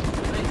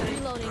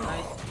 Reloading.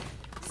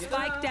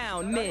 Spike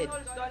down mid.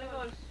 Galing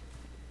halls.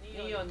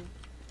 Neon.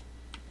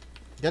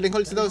 Galing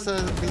holds daw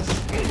sa base.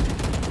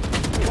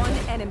 One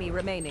enemy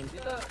remaining.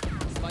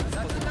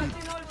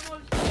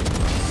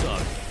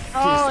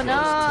 Oh,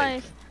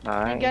 nice.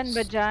 May Nice. gun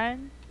ba dyan?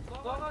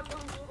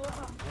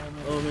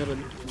 Oh, meron.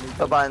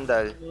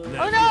 Pabandal.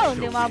 Oh no!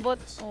 Hindi umabot.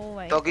 Oh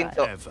my Togin god.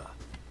 to. Ever.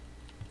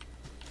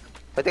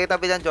 Pwede kita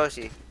bilang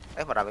Joshy.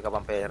 Ay, marami ka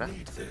pang pera.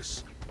 Hindi ka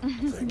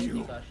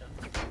siya.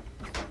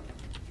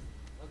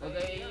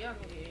 Mag-A-A yan.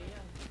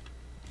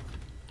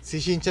 Si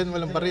Shinchan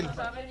walang baril.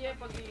 Sa akin yan,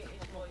 pag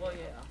i-smoke ko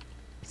yan.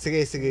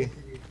 Sige.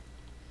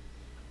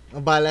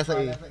 Mabala sa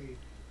A.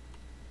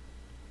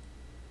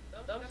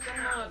 Tapos ka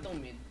mga itong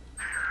mid.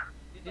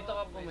 Dito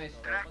ka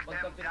pumesto.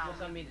 Pagkapit mo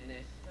sa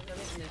midness. Sa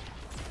midness.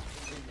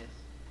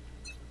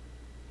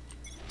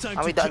 Time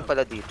Ah, to may daan jump.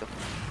 pala dito.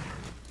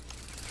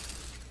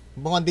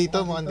 Bungan dito.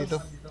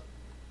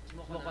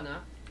 Smoke ka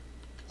na?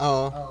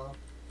 Oo.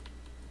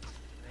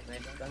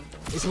 Nice gun.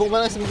 Ismoke mo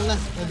na.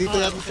 Nandito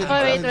yata sila.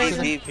 Oh, wait.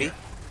 DP.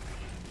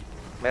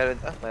 Meron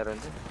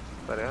din.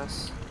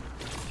 Parehas.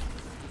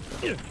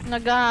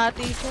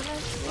 Naghahati sila.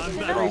 I'm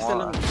Pero back. isa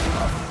lang.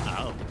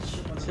 Ouch.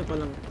 Isa pa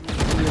lang.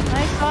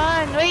 Nice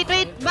one. Wait.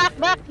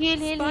 Back. Heal.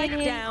 Spike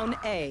down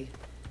A.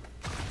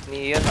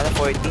 Neon,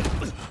 40.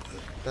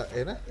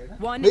 Ayun na.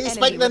 One May enemy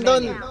spike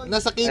nandun. remaining.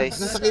 Nasa cave. Nice.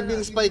 Nasa cave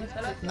yung spike.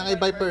 Na kay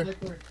Viper.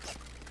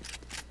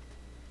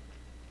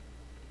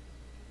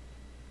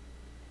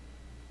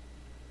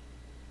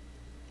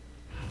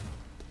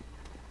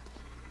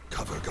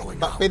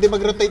 Pwede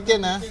mag-rotate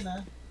yan ha.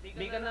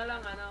 Di ka na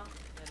lang, ano?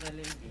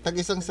 Tag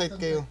isang site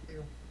kayo.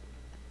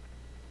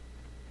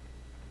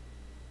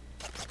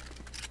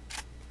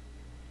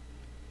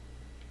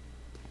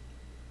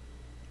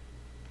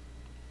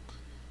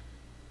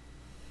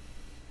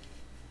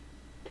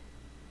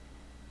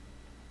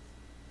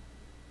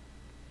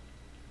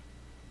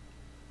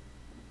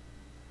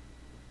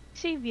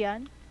 Save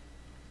yan.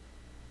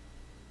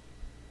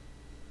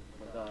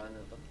 Magkaano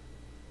to?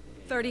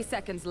 30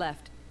 seconds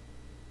left.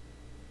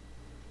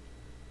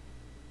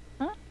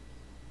 Huh?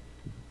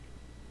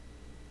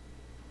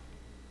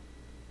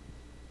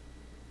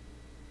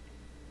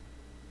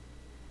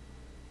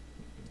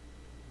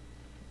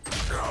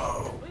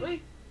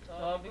 Uy!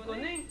 Sabi ko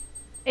na eh.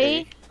 A.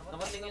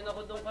 Nakatingin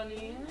ako doon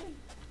kanina eh.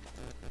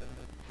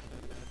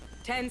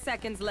 10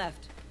 seconds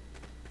left.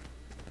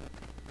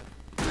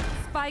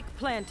 Spike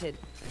planted.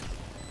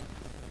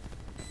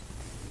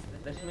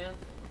 Flash mo yan.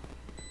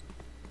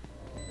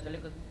 Sa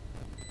likod.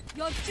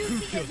 Your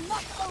duty is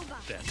not over.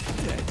 That's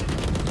dead.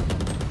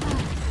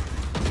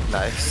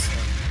 Nice.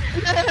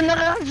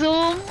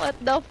 Naka-zoom. What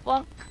the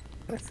fuck?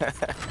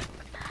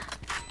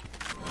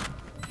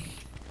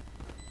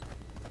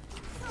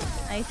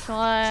 Nice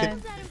one.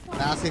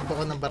 Nakasave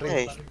ako ng baril.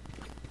 Hey.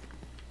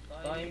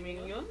 Timing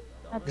yun?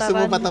 Gusto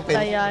mo ba ito, Pen?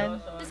 Yan.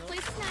 This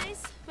place is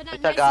nice, but not May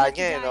nice tagaan enough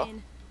to niya eh, no? die in.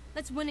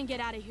 Let's win and get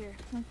out of here.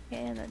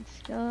 Okay, let's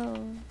go.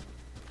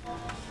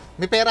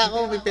 May pera ako.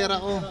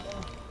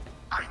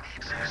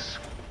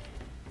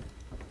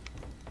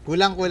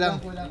 Kulang.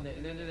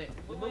 Hindi.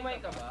 Bumay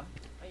ka ba?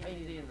 Ay,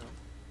 hindi yun, no?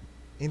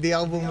 Hindi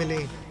ako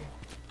bumili.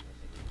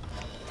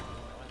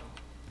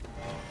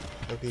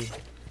 Okay.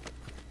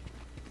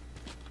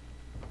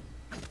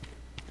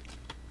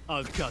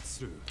 I'll cut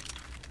through.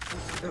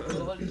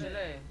 Hold sila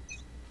eh.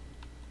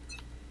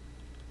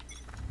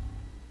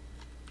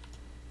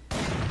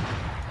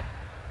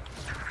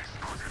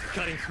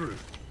 Cutting through.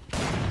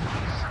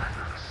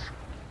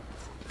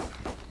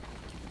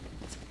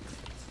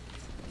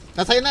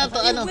 Nasa'yo na to,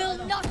 ano? You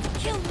will not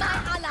kill my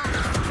ally.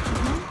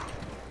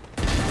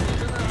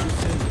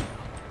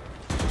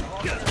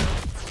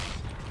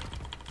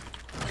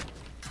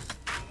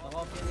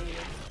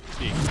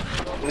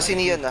 Yung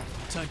siniyan na.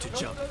 Time to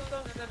jump.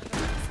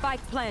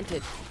 Spike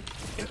planted.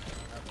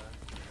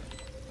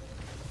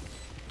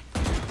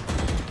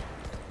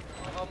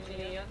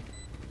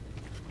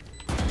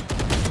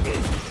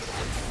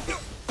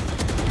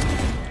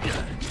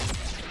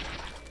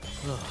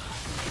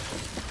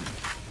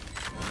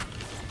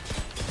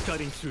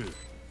 Cutting through.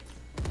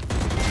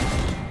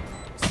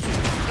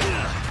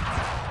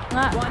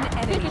 Nga. One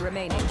enemy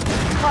remaining.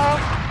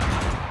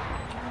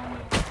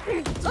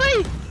 Uy!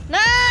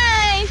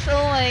 Nice!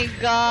 Oh my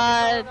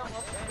god.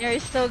 You're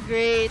so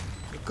great.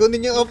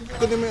 Kunin niyo off,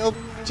 kunin mo yung off,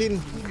 Chin.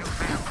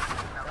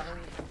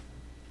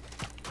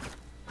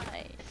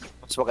 Nice.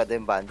 Mas maganda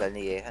yung bandal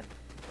ni Yehan.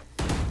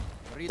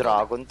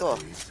 Dragon to.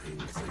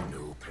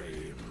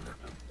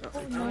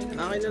 Akin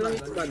na lang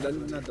yung bandal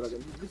na dragon.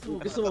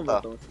 Gusto mo ba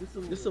to?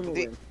 Gusto mo ba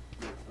Hindi. yan?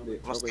 Hindi.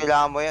 Mas Okay.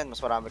 kailangan mo yan.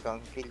 Mas marami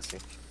kang kills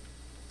eh.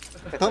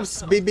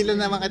 Toms, bibilan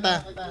naman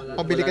kita.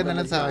 Pabili ka na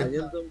lang sa akin.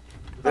 Yan to.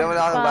 Bila mo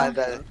lang ako ng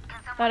bandal.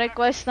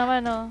 Pa-request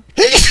naman, oh.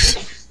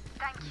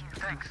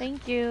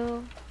 Thank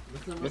you.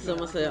 Basta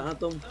masaya ka,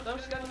 Tom.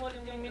 Tapos gano'n mo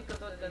rin yung meat ko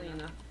to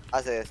kanina.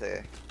 Ah, sige, sige.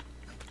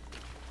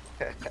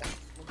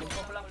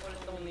 Magpapalak ko ulit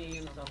itong ni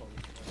sa home.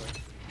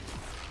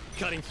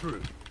 Cutting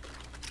through.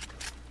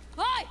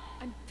 Hi!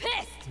 I'm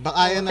pissed!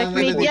 Baka yan ang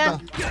Mid nila yan.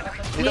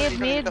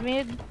 dito.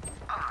 Mid.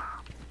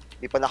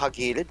 Di pa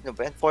nakagilid. Ano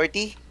ba yan?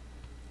 40?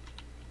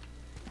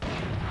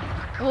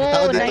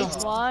 tao Oh, dito. nice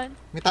one.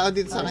 May tao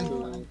dito sa akin.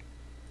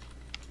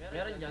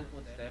 Meron dyan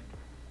footstep.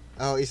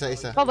 Oo, isa.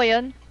 Ikaw ba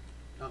yun?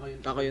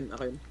 Ako yun.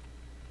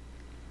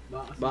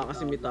 Baka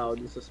kasi may tao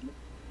din sa smoke.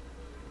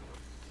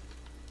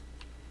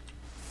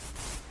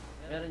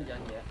 Meron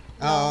dyan, yeah.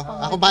 Oo,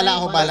 ako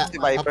bala. Si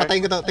Viper.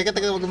 Patayin ko to. Teka,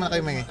 wag muna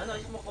kayo maingay. Ano,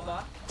 smoke ko ba?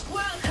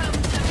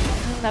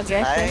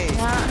 Nag-reset Nice.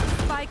 nga.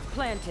 Spike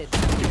planted.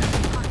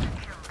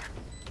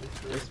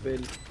 Nice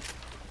spell.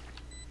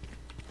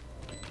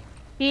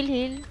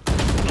 Heal.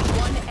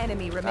 One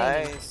enemy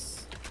remaining.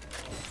 Nice.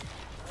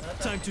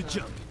 Time to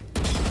jump.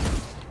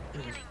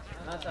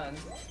 Nasaan?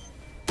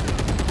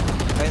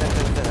 Ay,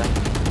 nagdanda na.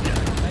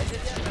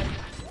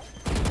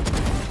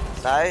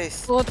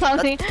 Nice. Putang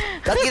ni.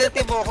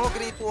 Nagilati mo ako.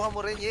 Gripuhan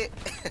mo rin, ye.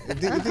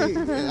 Hindi.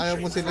 Ayaw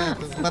mo sila.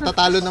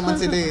 Matatalo naman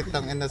sila eh.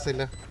 Tangin na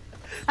sila.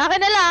 Akin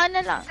na lang.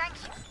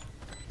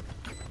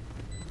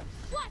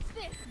 What's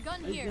this? Gun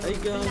here. Ay,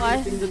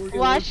 gabi.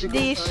 Wash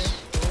dish.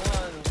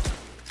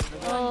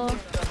 Oh.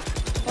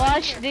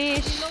 Wash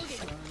dish.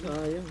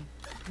 Sayang.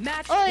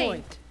 Match Oy.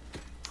 point.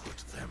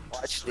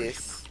 Watch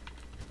this.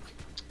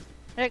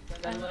 Rek,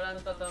 Wala na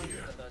tatawag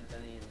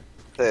kanina.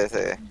 Sige,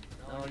 sige.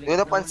 Nahuli Yung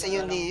ko. napansin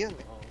yun ni yun.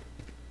 Oo.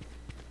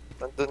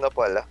 Nandun na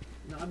pala.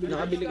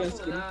 Nakabili kang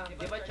skin.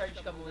 Di ba charge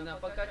ka muna?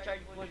 Pagka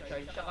charge full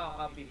charge, tsaka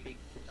copy pick.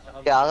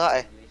 Kaya nga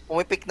eh.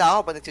 Pumipik na ako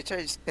pa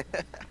nag-charge.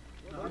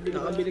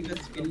 Nakabili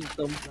kang skill,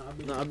 Tom.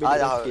 Nakabili Ah,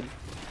 kang skill.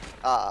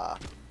 Ah,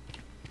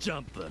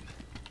 Jump them.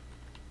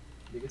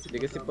 Hindi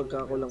kasi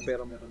pagka ako lang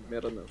pera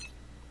meron na.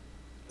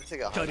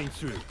 sige ako. Cutting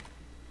through.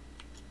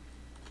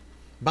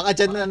 Baka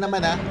dyan na naman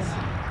ha.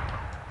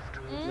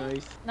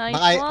 Nice. nice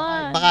Baka,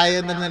 one. baka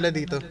yan na nila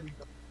dito.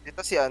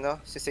 Dito si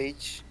si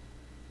Sage.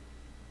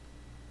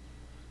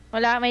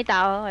 Wala, may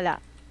tao. Wala.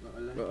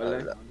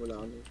 Wala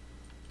kami.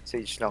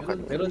 Sage lang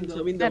kanina. Meron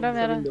sa window.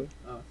 Meron.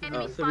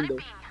 Sa window.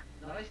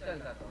 Naka-scan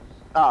ka to.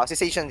 Ah, si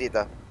Sage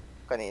nandito.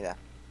 Kanina.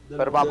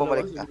 Pero baka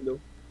bumalik na.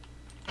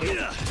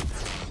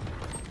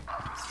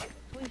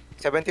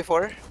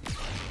 74?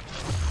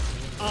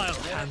 I'll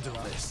handle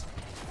this.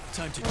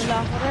 Time to Wala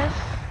jump. ko res.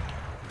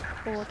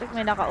 Putik,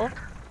 may naka-off.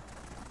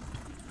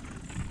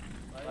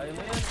 Ayaw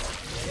mo yan.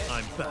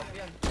 I'm back.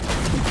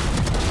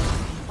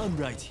 I'm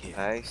right here.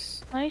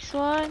 Nice. Nice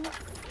one.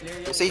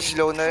 Si Sage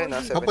low na yun,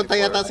 74. Papunta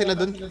yata sila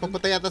dun.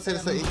 Papunta yata sila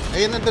sa...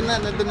 Ayun, nandun na.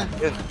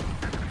 Yun.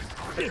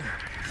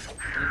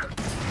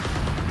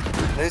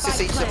 Nandun si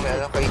Sage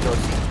na kay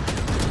Joshy.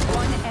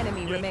 One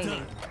enemy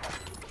remaining.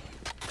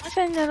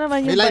 Saan na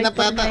naman yung May line up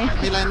Viper yata. na yun?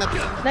 May line up.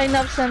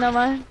 Line-ups na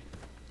naman.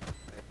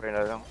 Sniper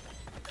na lang.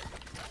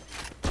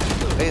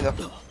 Ayun o.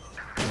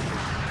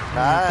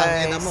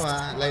 Tangina Nice. mo ha.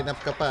 Line up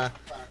ka pa.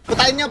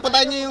 Putahin nyo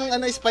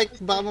yung spike.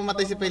 Baka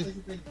mamatay si Phil.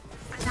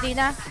 Hindi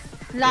na.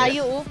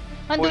 Layo oh.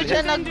 Ando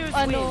siya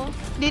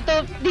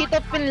dito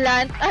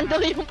pinlant. Ando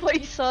yung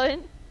poison.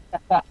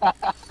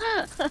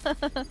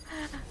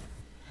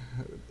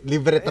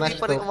 Libre Hindi trash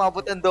pa rin to.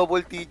 umabot ng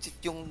double digit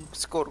yung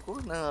score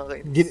ko.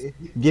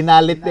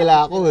 Ginalit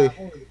nila ako eh.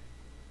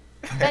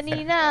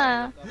 Kanina.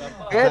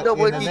 Kaya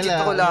double Ina digit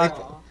nila. ko lang.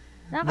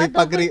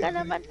 Nakadouble ka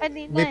naman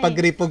kanina May eh.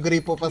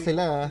 pagripo-gripo pa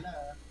sila ha.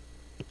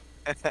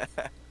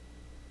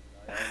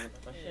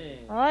 Pa siya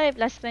eh. Hoy,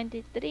 plus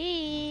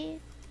 23.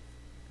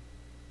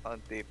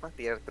 Konti pa,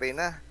 tier 3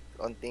 na.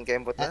 Konting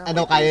kembot na.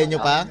 Ano, kaya nyo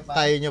pa?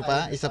 Kaya nyo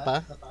pa? Isa pa?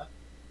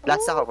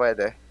 Last ako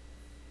pwede.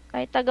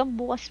 Kahit tagang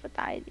bukas pa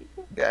tayo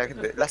dito.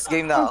 Hindi. Last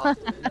game na ako.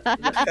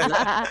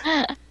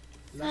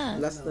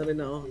 Last na rin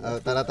ako. Oh,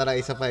 tara,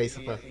 isa pa.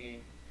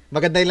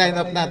 Maganda yung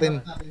lineup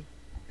natin.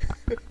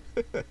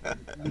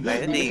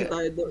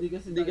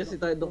 Hindi kasi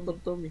tayo Dr.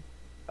 Tom eh.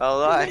 Oo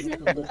nga eh.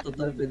 Dr.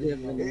 Tom pwede yan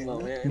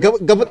mamaya.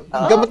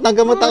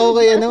 Gamot ako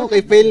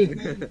kay Phil.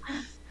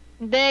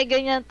 Hindi,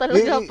 ganyan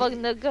talaga pag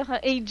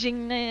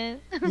nagka-aging na yan.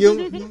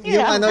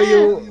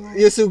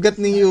 yung sugat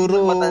ni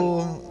Euro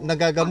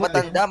nagagamot.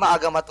 Matanda,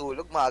 maaga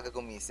matulog, maaga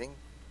gumising.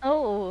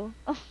 Oo.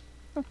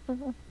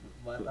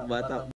 Bata